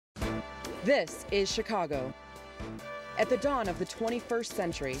This is Chicago. At the dawn of the 21st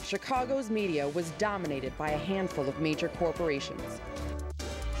century, Chicago's media was dominated by a handful of major corporations.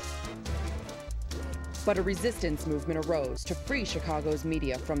 But a resistance movement arose to free Chicago's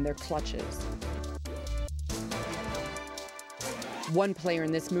media from their clutches. One player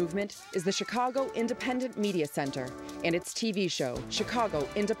in this movement is the Chicago Independent Media Center and its TV show, Chicago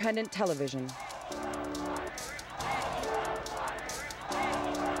Independent Television.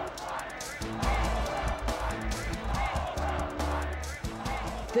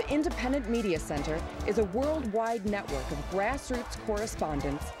 The Independent Media Center is a worldwide network of grassroots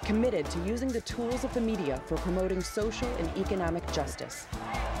correspondents committed to using the tools of the media for promoting social and economic justice.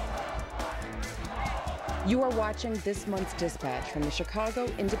 You are watching this month's dispatch from the Chicago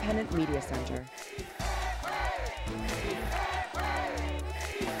Independent Media Center.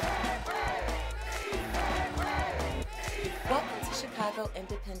 Welcome to Chicago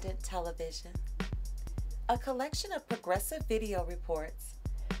Independent Television, a collection of progressive video reports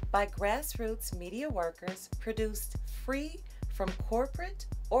by grassroots media workers produced free from corporate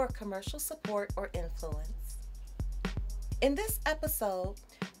or commercial support or influence. In this episode,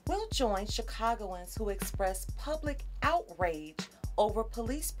 we'll join Chicagoans who express public outrage over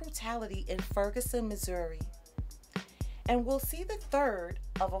police brutality in Ferguson, Missouri. And we'll see the third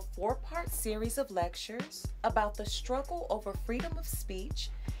of a four-part series of lectures about the struggle over freedom of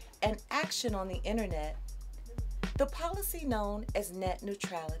speech and action on the internet, the policy known as net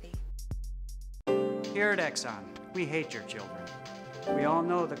neutrality. Here at Exxon, we hate your children. We all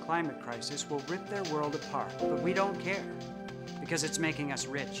know the climate crisis will rip their world apart, but we don't care because it's making us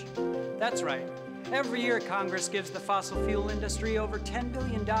rich. That's right. Every year, Congress gives the fossil fuel industry over $10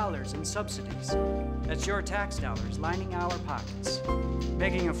 billion in subsidies. That's your tax dollars lining our pockets.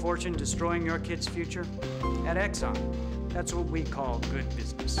 Making a fortune destroying your kids' future? At Exxon, that's what we call good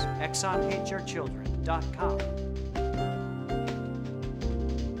business. ExxonHatesYourChildren.com.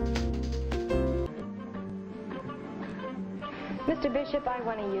 Mr. Bishop, I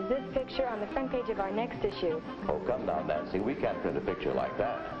want to use this picture on the front page of our next issue. Oh, come now, Nancy. We can't print a picture like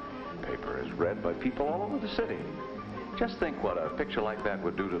that. Paper is read by people all over the city. Just think what a picture like that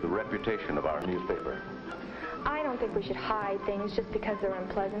would do to the reputation of our newspaper. I don't think we should hide things just because they're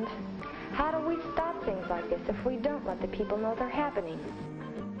unpleasant. How do we stop things like this if we don't let the people know they're happening?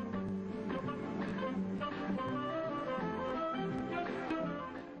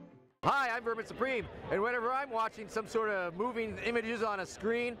 Hi, I'm Vermin Supreme, and whenever I'm watching some sort of moving images on a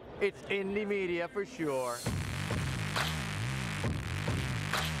screen, it's in the media for sure.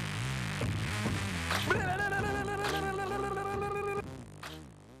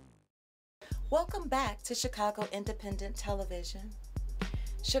 Welcome back to Chicago Independent Television.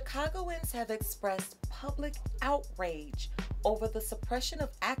 Chicagoans have expressed public outrage over the suppression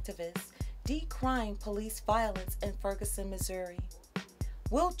of activists decrying police violence in Ferguson, Missouri.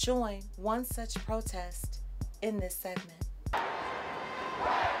 We'll join one such protest in this segment.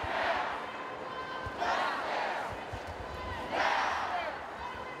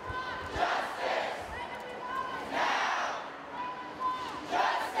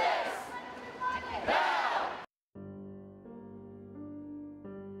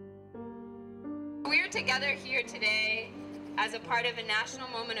 We're together here today as a part of a national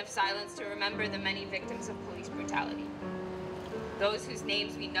moment of silence to remember the many victims of police brutality. Those whose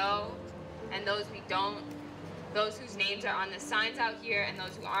names we know and those we don't, those whose names are on the signs out here and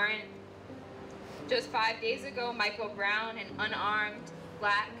those who aren't. Just 5 days ago, Michael Brown, an unarmed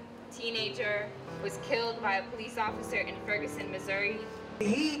black teenager, was killed by a police officer in Ferguson, Missouri.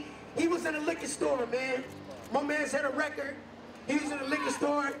 He was in a liquor store, man. My man's had a record. He was in a liquor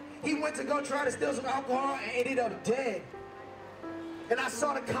store. He went to go try to steal some alcohol and ended up dead. And I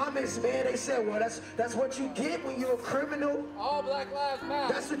saw the comments, man. They said, well, that's what you get when you're a criminal. All Black Lives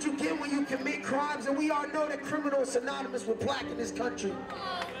Matter. That's what you get when you commit crimes. And we all know that criminal is synonymous with black in this country.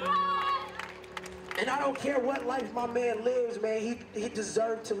 And I don't care what life my man lives, man. He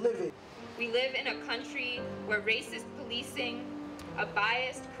deserved to live it. We live in a country where racist policing, a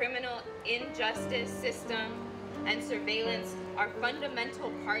biased criminal injustice system, and surveillance are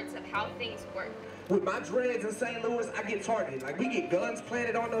fundamental parts of how things work. With my dreads in St. Louis, I get targeted. Like, we get guns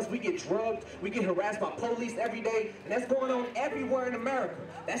planted on us, we get drugged, we get harassed by police every day, and that's going on everywhere in America.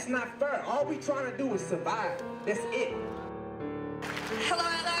 That's not fair. All we trying to do is survive. That's it. Hello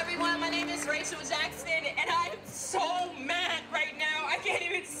everyone. My name is Rachel Jackson, and I'm so mad right now. I can't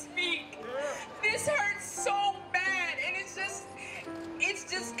even speak. This hurts so bad, and it's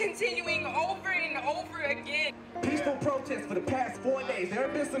just continuing over and over again. Peaceful protests for the past 4 days. There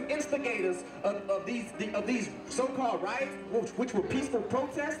have been some instigators of these so-called riots, which were peaceful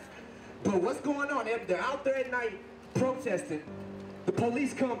protests. But what's going on? They're out there at night protesting. The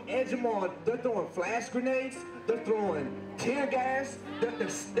police come, edge them on. They're throwing flash grenades. They're throwing tear gas.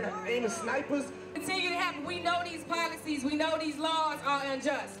 They're aiming snipers. Continue to happen. We know these policies. We know these laws are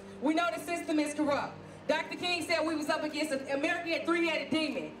unjust. We know the system is corrupt. Dr. King said we was up against America three-headed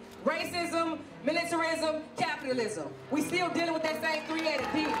demon. Racism, militarism, capitalism. We still dealing with that same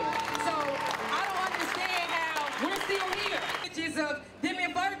three-headed demon. So I don't understand how we're still here. Images of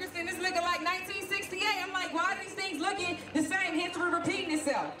Demian Ferguson is looking like 1968. I'm like, why are these things looking the same? History repeating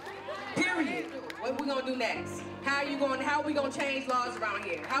itself. Period. What we gonna do next? How are we gonna change laws around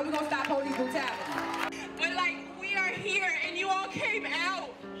here? How are we gonna stop police brutality? But like, we are here and you all came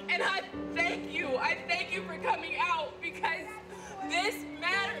out. And I thank you. I thank you for coming out because this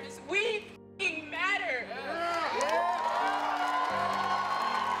matters. We f***ing matter.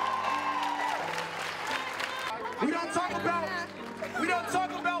 We don't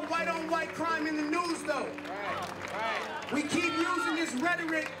talk about white on white crime in the news though. We keep using this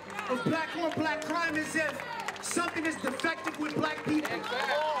rhetoric of black on black crime as if something is defective with black people.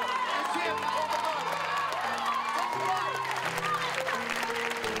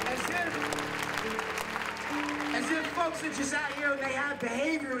 As if folks are just out here and they have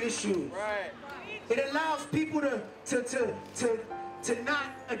behavior issues. Right. It allows people to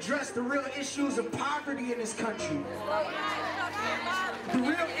not address the real issues of poverty in this country. The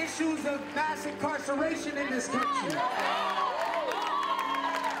real issues of mass incarceration in this country.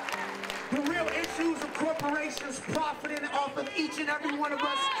 The real issues of corporations profiting off of each and every one of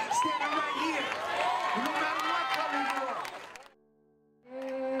us standing right here. No matter what color you are.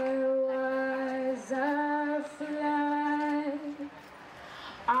 There was a flood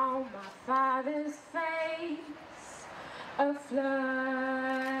on my father's face, a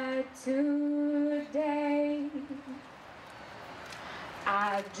flood today.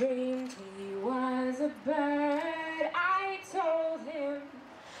 I dreamed he was a bird. I told him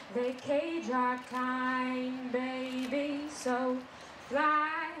they cage our kind, baby. So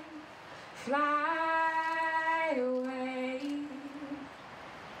fly, fly away.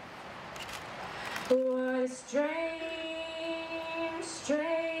 What a strange,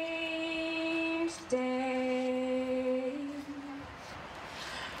 strange day.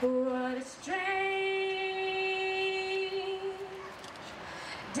 What a strange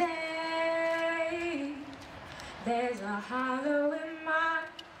day. There's a hollow in my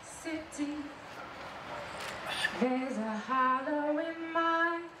city. There's a hollow in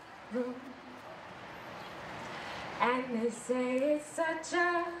my room. And they say it's such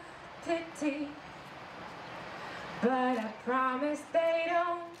a pity, but I promise they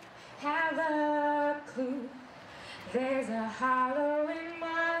don't have a clue. There's a hollow in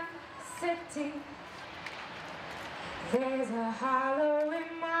my city. There's a hollow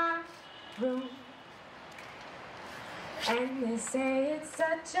in my room. And they say it's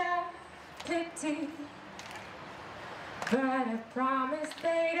such a pity, but I promise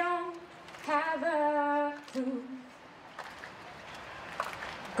they don't have a clue.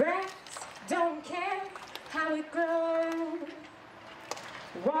 Grass don't care how it grows,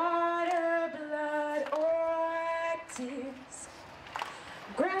 water, blood, or tears.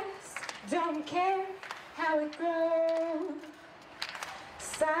 Grass don't care how it grows,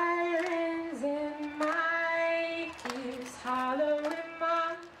 sirens in my ears, hollow in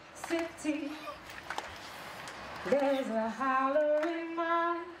my city. There's a hollow in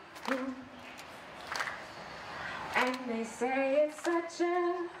my room. And they say it's such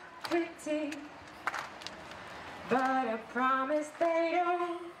a pity, but I promise they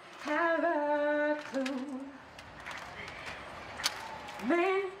don't have a clue.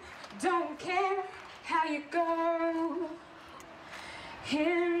 Man don't care how you go,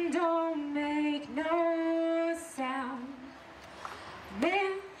 him don't make no sound.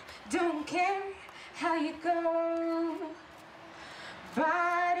 Man don't care how you go,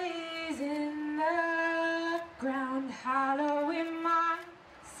 bodies in the ground, hollow in my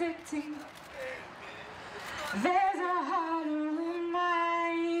city. There's a hollow in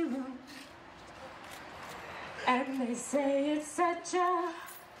my room. And they say it's such a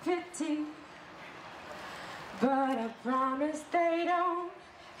pity, but I promise they don't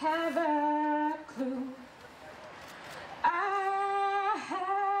have a clue. Oh,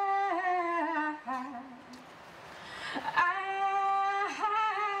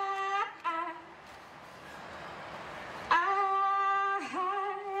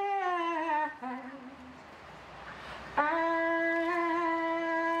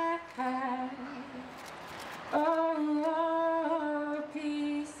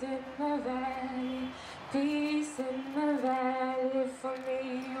 peace in the valley for me.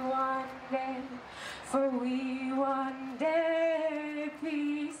 one day, for we one day.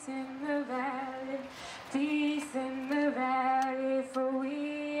 Peace in the valley, peace in the valley, for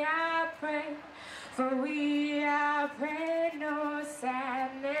we are praying. For we are praying, no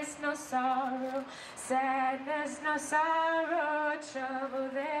sadness, no sorrow, sadness, no sorrow, trouble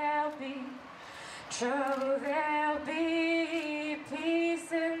there'll be,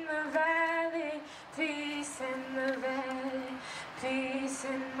 peace in the valley, peace in the valley, peace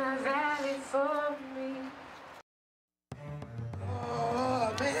in the valley for me.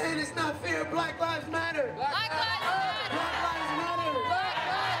 Oh man, it's not fair. Black Lives Matter. Black Lives Matter. Black Lives Matter. Black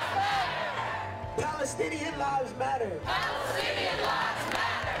Lives Matter. Palestinian lives matter. Palestinian lives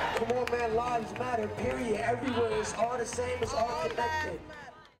matter. Come on, man, lives matter. Period. Everywhere, it's all the same. It's all connected.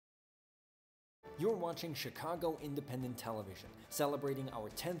 You're watching Chicago Independent Television, celebrating our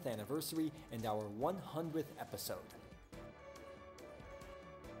 10th anniversary and our 100th episode.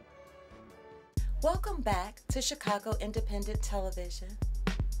 Welcome back to Chicago Independent Television.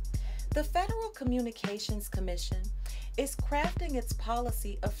 The Federal Communications Commission is crafting its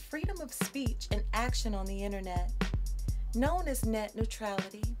policy of freedom of speech and action on the internet, known as net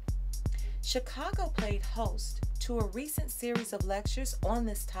neutrality. Chicago played host to a recent series of lectures on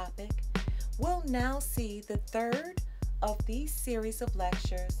this topic. We'll now see the third of these series of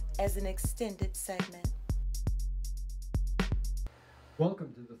lectures as an extended segment.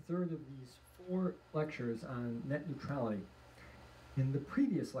 Welcome to the third of these 4 lectures on net neutrality. In the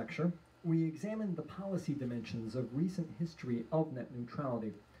previous lecture, we examined the policy dimensions of recent history of net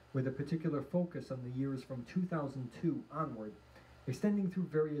neutrality, with a particular focus on the years from 2002 onward, extending through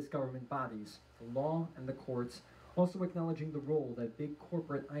various government bodies, the law and the courts, also acknowledging the role that big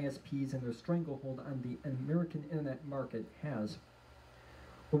corporate ISPs and their stranglehold on the American internet market has.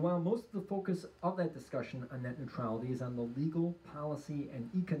 But while most of the focus of that discussion on net neutrality is on the legal, policy, and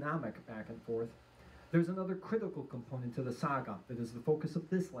economic back and forth, there's another critical component to the saga that is the focus of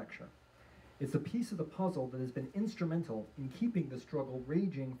this lecture. It's a piece of the puzzle that has been instrumental in keeping the struggle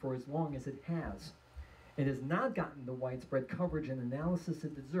raging for as long as it has. It has not gotten the widespread coverage and analysis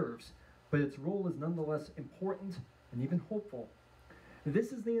it deserves, but its role is nonetheless important and even hopeful.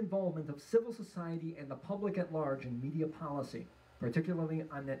 This is the involvement of civil society and the public at large in media policy, particularly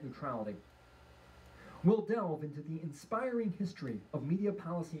on net neutrality. We'll delve into the inspiring history of media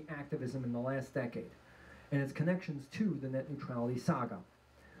policy activism in the last decade, and its connections to the net neutrality saga.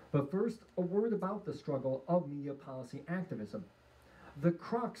 But first, a word about the struggle of media policy activism. The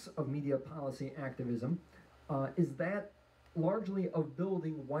crux of media policy activism is that largely of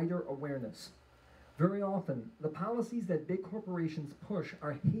building wider awareness. Very often, the policies that big corporations push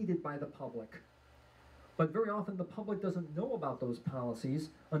are hated by the public. But very often the public doesn't know about those policies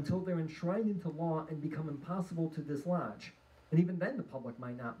until they're enshrined into law and become impossible to dislodge. And even then the public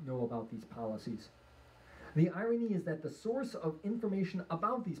might not know about these policies. The irony is that the source of information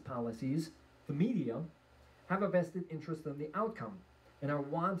about these policies, the media, have a vested interest in the outcome and are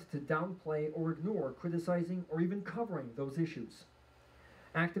wont to downplay or ignore criticizing or even covering those issues.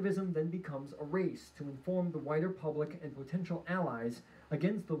 Activism then becomes a race to inform the wider public and potential allies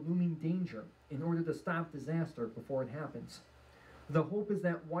against the looming danger in order to stop disaster before it happens. The hope is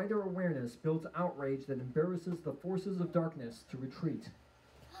that wider awareness builds outrage that embarrasses the forces of darkness to retreat.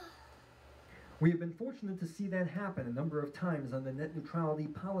 We have been fortunate to see that happen a number of times on the net neutrality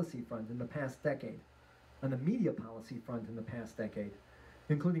policy front in the past decade, on the media policy front in the past decade,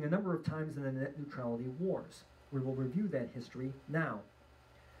 including a number of times in the net neutrality wars. We will review that history now.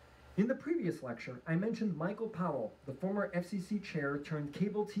 In the previous lecture, I mentioned Michael Powell, the former FCC chair turned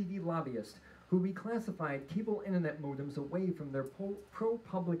cable TV lobbyist, who reclassified cable internet modems away from their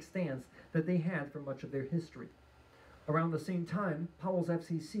pro-public stance that they had for much of their history. Around the same time, Powell's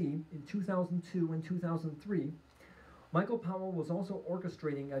FCC, in 2002 and 2003, Michael Powell was also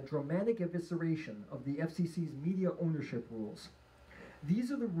orchestrating a dramatic evisceration of the FCC's media ownership rules.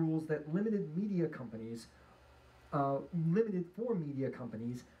 These are the rules that limited for media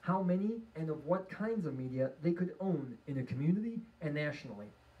companies how many and of what kinds of media they could own in a community and nationally.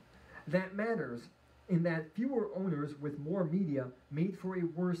 That matters in that fewer owners with more media made for a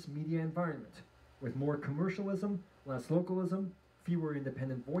worse media environment, with more commercialism, less localism, fewer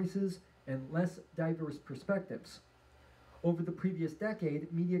independent voices, and less diverse perspectives. Over the previous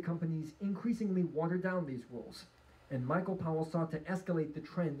decade, media companies increasingly watered down these rules, and Michael Powell sought to escalate the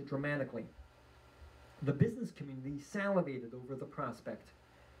trend dramatically. The business community salivated over the prospect,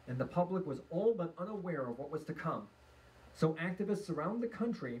 and the public was all but unaware of what was to come. So activists around the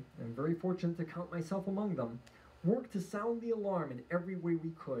country, and I'm very fortunate to count myself among them, worked to sound the alarm in every way we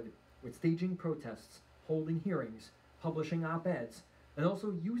could, with staging protests, holding hearings, publishing op-eds, and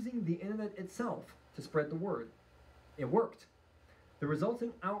also using the internet itself to spread the word. It worked. The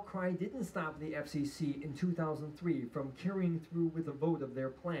resulting outcry didn't stop the FCC in 2003 from carrying through with a vote of their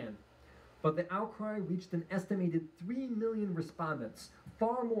plan, but the outcry reached an estimated 3 million respondents,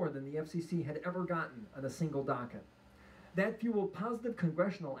 far more than the FCC had ever gotten on a single docket. That fueled positive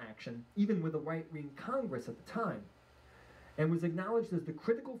congressional action, even with a right-wing Congress at the time, and was acknowledged as the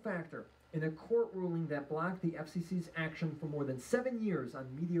critical factor in a court ruling that blocked the FCC's action for more than 7 years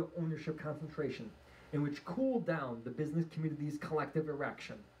on media ownership concentration, and which cooled down the business community's collective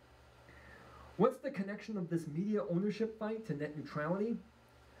erection. What's the connection of this media ownership fight to net neutrality?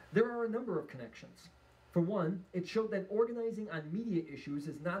 There are a number of connections. For one, it showed that organizing on media issues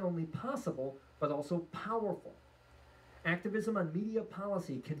is not only possible, but also powerful. Activism on media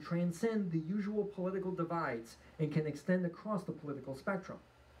policy can transcend the usual political divides and can extend across the political spectrum.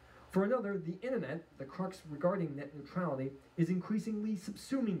 For another, the internet, the crux regarding net neutrality, is increasingly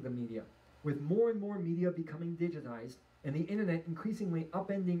subsuming the media, with more and more media becoming digitized, and the internet increasingly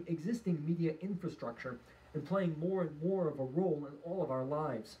upending existing media infrastructure and playing more and more of a role in all of our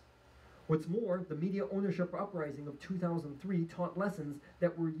lives. What's more, the media ownership uprising of 2003 taught lessons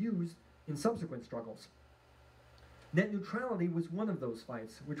that were used in subsequent struggles. Net neutrality was one of those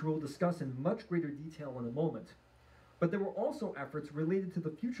fights, which we'll discuss in much greater detail in a moment. But there were also efforts related to the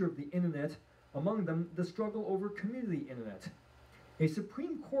future of the internet, among them the struggle over community internet. A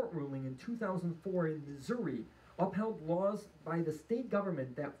Supreme Court ruling in 2004 in Missouri upheld laws by the state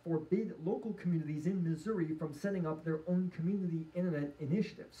government that forbid local communities in Missouri from setting up their own community internet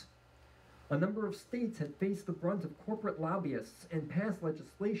initiatives. A number of states had faced the brunt of corporate lobbyists and passed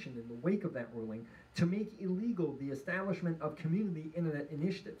legislation in the wake of that ruling to make illegal the establishment of community internet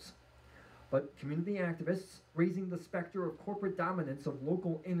initiatives. But community activists, raising the specter of corporate dominance of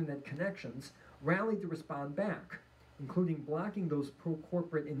local internet connections, rallied to respond back, including blocking those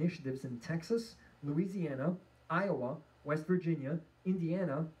pro-corporate initiatives in Texas, Louisiana, Iowa, West Virginia,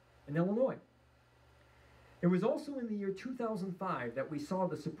 Indiana, and Illinois. It was also in the year 2005 that we saw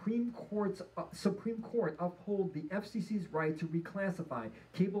the Supreme Court uphold the FCC's right to reclassify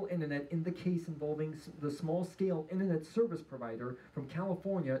cable internet in the case involving the small-scale internet service provider from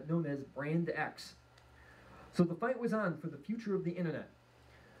California known as Brand X. So the fight was on for the future of the internet.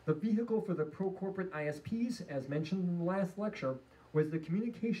 The vehicle for the pro-corporate ISPs, as mentioned in the last lecture, was the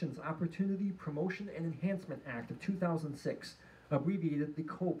Communications Opportunity Promotion and Enhancement Act of 2006, abbreviated the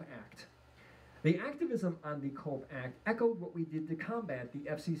COPE Act. The activism on the COPE Act echoed what we did to combat the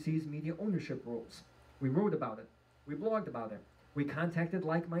FCC's media ownership rules. We wrote about it. We blogged about it. We contacted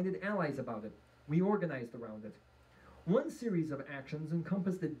like-minded allies about it. We organized around it. One series of actions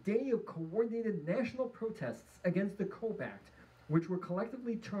encompassed a day of coordinated national protests against the COPE Act, which were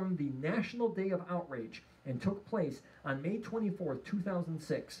collectively termed the National Day of Outrage and took place on May 24,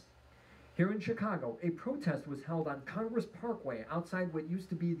 2006. Here in Chicago, a protest was held on Congress Parkway outside what used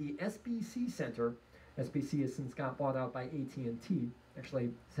to be the SBC Center. SBC has since got bought out by AT&T.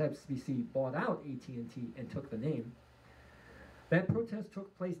 Actually, SBC bought out AT&T and took the name. That protest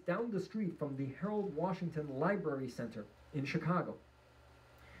took place down the street from the Harold Washington Library Center in Chicago.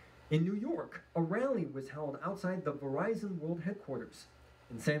 In New York, a rally was held outside the Verizon World Headquarters.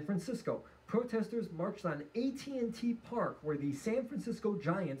 In San Francisco, protesters marched on AT&T Park where the San Francisco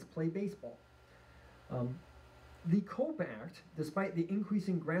Giants play baseball. The COPE Act, despite the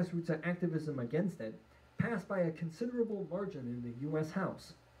increasing grassroots activism against it, passed by a considerable margin in the U.S.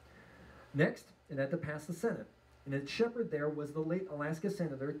 House. Next, it had to pass the Senate, and its shepherd there was the late Alaska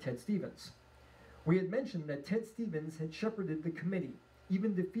Senator Ted Stevens. We had mentioned that Ted Stevens had shepherded the committee,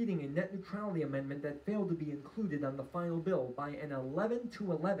 even defeating a net neutrality amendment that failed to be included on the final bill by an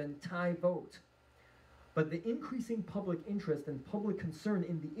 11-11 tie vote. But the increasing public interest and public concern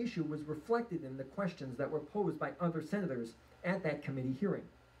in the issue was reflected in the questions that were posed by other senators at that committee hearing.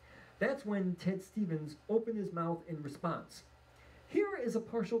 That's when Ted Stevens opened his mouth in response. Here is a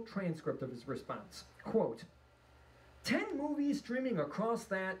partial transcript of his response. Quote, 10 movies streaming across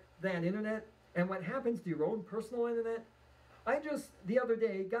that internet, and what happens to your own personal internet? I just, the other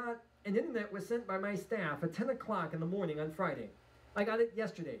day, got an internet was sent by my staff at 10 o'clock in the morning on Friday. I got it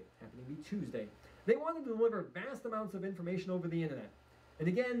yesterday, happened to be Tuesday. They wanted to deliver vast amounts of information over the internet. And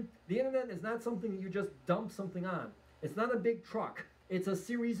again, the internet is not something that you just dump something on. It's not a big truck. It's a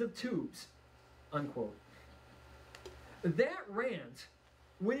series of tubes, unquote. That rant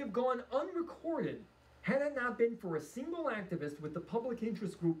would have gone unrecorded had it not been for a single activist with the public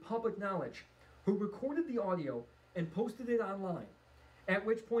interest group Public Knowledge, who recorded the audio and posted it online, at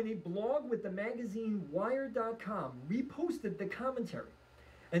which point a blog with the magazine Wired.com reposted the commentary,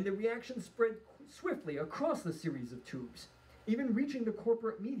 and the reaction spread swiftly across the series of tubes. even reaching the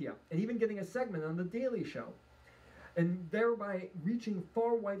corporate media, and even getting a segment on The Daily Show, and thereby reaching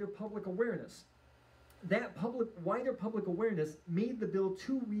far wider public awareness. That wider public awareness made the bill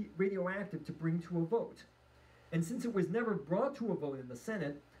too radioactive to bring to a vote. And since it was never brought to a vote in the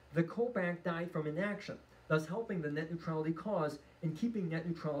Senate, the COPE Act died from inaction, thus helping the net neutrality cause and keeping net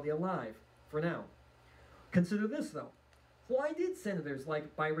neutrality alive, for now. Consider this, though. Why did senators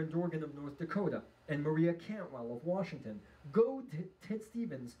like Byron Dorgan of North Dakota and Maria Cantwell of Washington goad Ted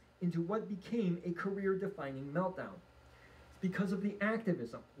Stevens into what became a career-defining meltdown? It's because of the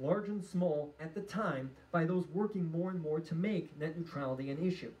activism, large and small, at the time, by those working more and more to make net neutrality an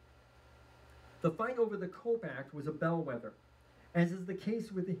issue. The fight over the COPE Act was a bellwether. As is the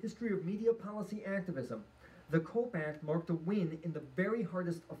case with the history of media policy activism, the COPE Act marked a win in the very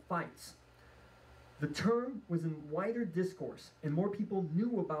hardest of fights. The term was in wider discourse, and more people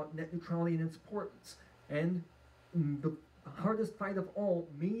knew about net neutrality and its importance, and the hardest fight of all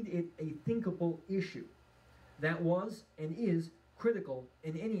made it a thinkable issue. That was, and is, critical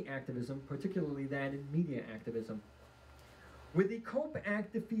in any activism, particularly that in media activism. With the COPE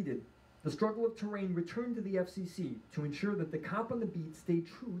Act defeated, the struggle of terrain returned to the FCC to ensure that the cop on the beat stayed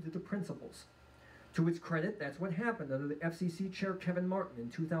true to the principles. To its credit, that's what happened under the FCC chair Kevin Martin in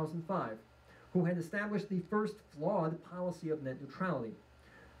 2005, who had established the first flawed policy of net neutrality.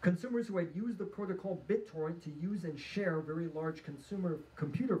 Consumers who had used the protocol BitTorrent to use and share very large consumer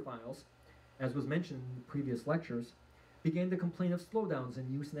computer files, as was mentioned in the previous lectures, began to complain of slowdowns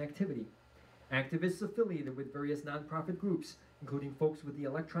in use and activity. Activists affiliated with various nonprofit groups, including folks with the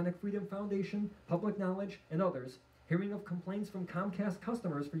Electronic Freedom Foundation, Public Knowledge, and others, hearing of complaints from Comcast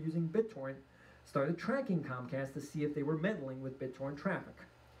customers for using BitTorrent, started tracking Comcast to see if they were meddling with BitTorrent traffic.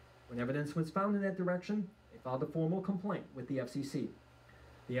 When evidence was found in that direction, they filed a formal complaint with the FCC.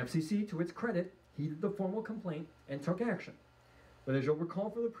 The FCC, to its credit, heeded the formal complaint and took action. But as you'll recall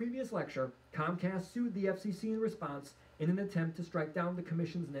from the previous lecture, Comcast sued the FCC in response in an attempt to strike down the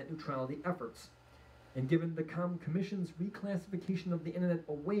Commission's net neutrality efforts. And given the Commission's reclassification of the Internet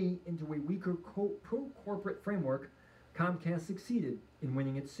away into a weaker pro-corporate framework, Comcast succeeded in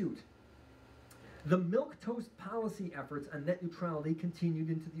winning its suit. The milquetoast policy efforts on net neutrality continued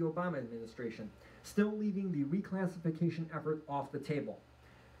into the Obama administration, still leaving the reclassification effort off the table.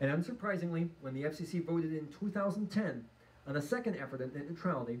 And unsurprisingly, when the FCC voted in 2010 on a second effort at net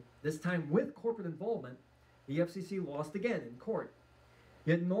neutrality, this time with corporate involvement, the FCC lost again in court.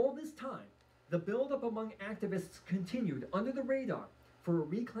 Yet in all this time, the buildup among activists continued under the radar for a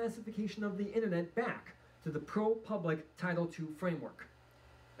reclassification of the Internet back to the pro-public Title II framework.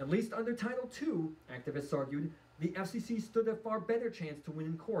 At least under Title II, activists argued, the FCC stood a far better chance to win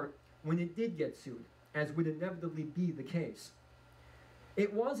in court when it did get sued, as would inevitably be the case.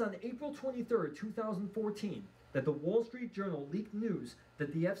 It was on April 23, 2014, that the Wall Street Journal leaked news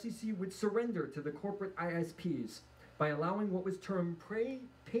that the FCC would surrender to the corporate ISPs by allowing what was termed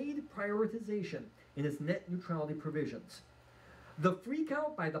paid prioritization in its net neutrality provisions. The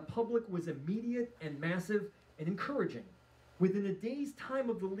freakout by the public was immediate and massive and encouraging. Within a day's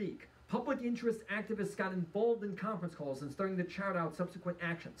time of the leak, public interest activists got involved in conference calls and starting to chart out subsequent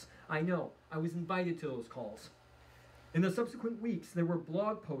actions. I know, I was invited to those calls. In the subsequent weeks, there were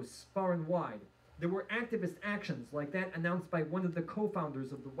blog posts far and wide. There were activist actions like that announced by one of the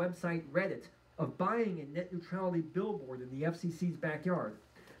co-founders of the website Reddit of buying a net neutrality billboard in the FCC's backyard.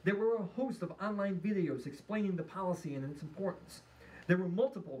 There were a host of online videos explaining the policy and its importance. There were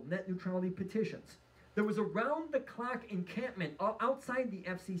multiple net neutrality petitions. There was a round-the-clock encampment outside the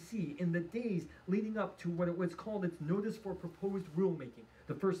FCC in the days leading up to what it was called its Notice for Proposed Rulemaking,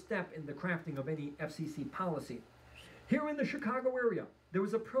 the first step in the crafting of any FCC policy. Here in the Chicago area, there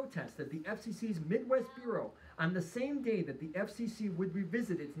was a protest at the FCC's Midwest Bureau on the same day that the FCC would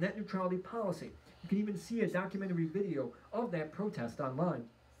revisit its net neutrality policy. You can even see a documentary video of that protest online.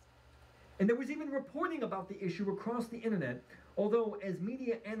 And there was even reporting about the issue across the internet, although as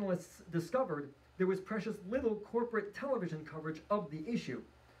media analysts discovered, there was precious little corporate television coverage of the issue.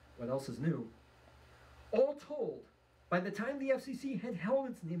 What else is new? All told, by the time the FCC had held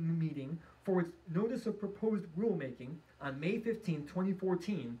its meeting for its Notice of Proposed Rulemaking on May 15,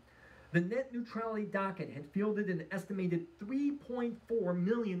 2014, the net neutrality docket had fielded an estimated 3.4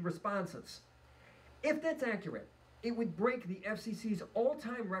 million responses. If that's accurate, it would break the FCC's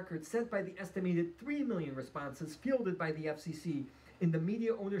all-time record set by the estimated 3 million responses fielded by the FCC in the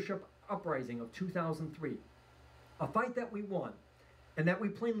media ownership uprising of 2003. A fight that we won, and that we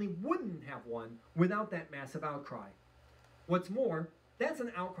plainly wouldn't have won without that massive outcry. What's more, that's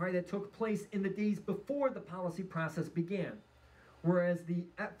an outcry that took place in the days before the policy process began. whereas the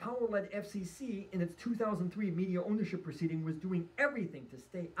power-led FCC in its 2003 media ownership proceeding was doing everything to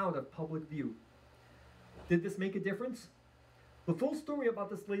stay out of public view. Did this make a difference? The full story about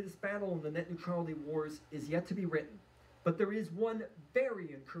this latest battle in the net neutrality wars is yet to be written, but there is one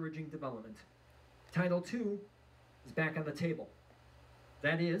very encouraging development. Title II is back on the table.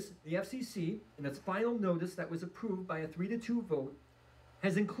 That is, the FCC, in its final notice that was approved by a 3-2 vote,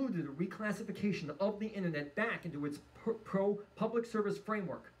 has included a reclassification of the internet back into its pro-public service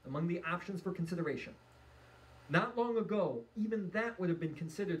framework among the options for consideration. Not long ago, even that would have been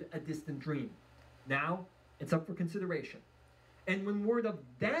considered a distant dream. Now, it's up for consideration. And when word of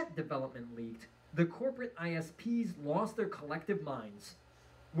that development leaked, the corporate ISPs lost their collective minds.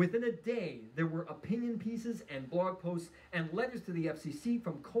 Within a day, there were opinion pieces and blog posts and letters to the FCC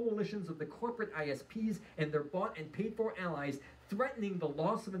from coalitions of the corporate ISPs and their bought and paid for allies threatening the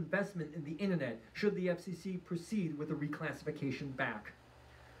loss of investment in the internet should the FCC proceed with a reclassification back.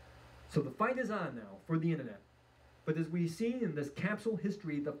 So the fight is on now for the internet. But as we've seen in this capsule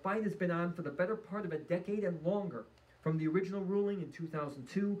history, the fight has been on for the better part of a decade and longer, from the original ruling in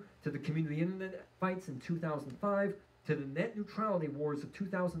 2002 to the community internet fights in 2005, to the net neutrality wars of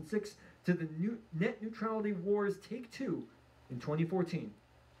 2006, to the net neutrality wars take two in 2014.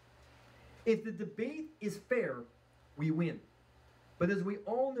 If the debate is fair, we win. But as we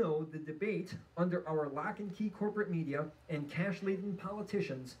all know, the debate under our lock and key corporate media and cash-laden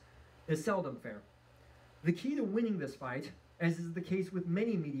politicians is seldom fair. The key to winning this fight, as is the case with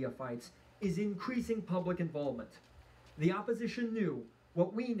many media fights, is increasing public involvement. The opposition knew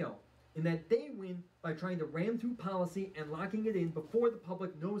what we know, in that they win by trying to ram through policy and locking it in before the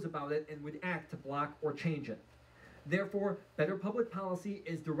public knows about it and would act to block or change it. Therefore, better public policy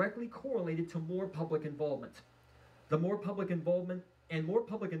is directly correlated to more public involvement. The more public involvement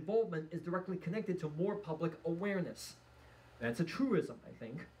is directly connected to more public awareness. That's a truism, I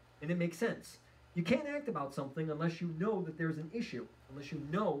think, and it makes sense. You can't act about something unless you know that there's an issue, unless you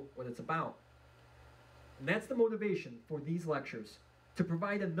know what it's about. And that's the motivation for these lectures, to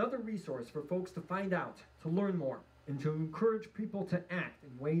provide another resource for folks to find out, to learn more, and to encourage people to act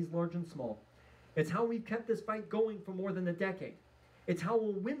in ways large and small. It's how we've kept this fight going for more than a decade. It's how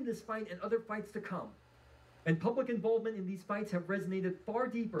we'll win this fight and other fights to come. And public involvement in these fights have resonated far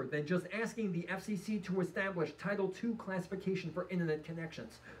deeper than just asking the FCC to establish Title II classification for internet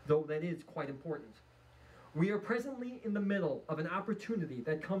connections, though that is quite important. We are presently in the middle of an opportunity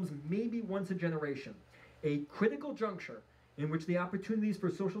that comes maybe once a generation, a critical juncture in which the opportunities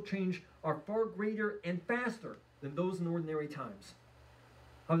for social change are far greater and faster than those in ordinary times.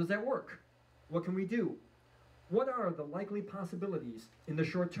 How does that work? What can we do? What are the likely possibilities in the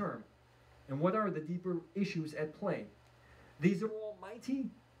short term? And what are the deeper issues at play? These are all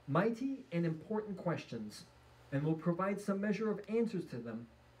mighty and important questions, and we'll provide some measure of answers to them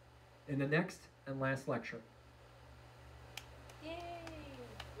in the next and last lecture.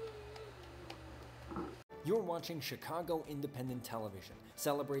 You're watching Chicago Independent Television,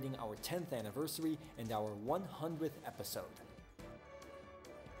 celebrating our 10th anniversary and our 100th episode.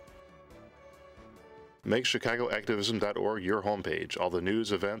 Make ChicagoActivism.org your homepage, all the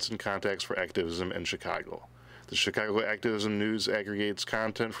news, events, and contacts for activism in Chicago. The Chicago Activism News aggregates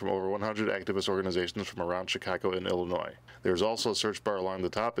content from over 100 activist organizations from around Chicago and Illinois. There's also a search bar along the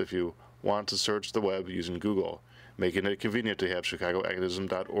top if you want to search the web using Google, making it convenient to have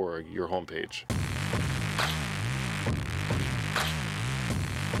ChicagoActivism.org your homepage.